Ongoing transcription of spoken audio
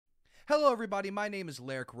Hello everybody, my name is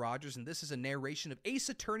Larrick Rogers, and this is a narration of Ace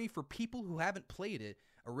Attorney for people who haven't played it,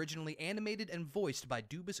 originally animated and voiced by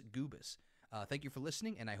Doobus Goobus. Thank you for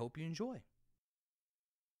listening, and I hope you enjoy.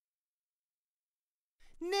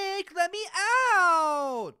 Nick, let me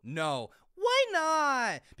out! No. Why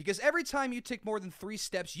not? Because every time you take more than 3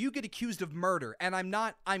 steps, you get accused of murder, and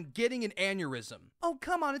I'm getting an aneurysm. Oh,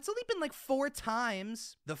 come on, it's only been like 4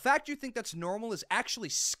 times. The fact you think that's normal is actually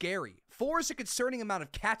scary. 4 is a concerning amount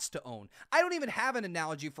of cats to own. I don't even have an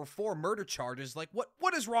analogy for 4 murder charges. Like,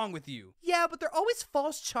 what is wrong with you? Yeah, but they're always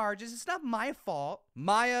false charges. It's not my fault.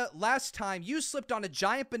 Maya, last time you slipped on a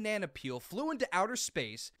giant banana peel, flew into outer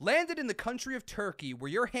space, landed in the country of Turkey,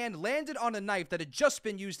 where your hand landed on a knife that had just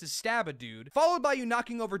been used to stab a dude, followed by you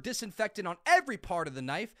knocking over disinfectant on every part of the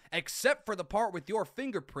knife, except for the part with your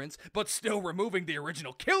fingerprints, but still removing the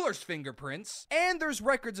original killer's fingerprints. And there's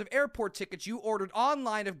records of airport tickets you ordered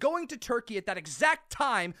online of going to Turkey at that exact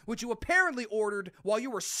time, which you apparently ordered while you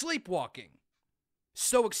were sleepwalking.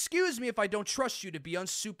 So excuse me if I don't trust you to be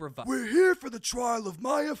unsupervised. We're here for the trial of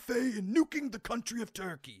Maya Fey in nuking the country of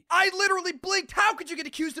Turkey. I literally blinked! How could you get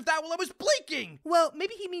accused of that while I was blinking? Well,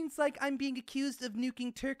 maybe he means like I'm being accused of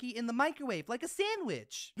nuking Turkey in the microwave, like a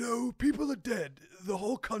sandwich. No, people are dead. The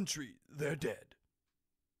whole country, they're dead.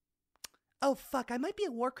 Oh fuck, I might be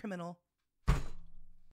a war criminal.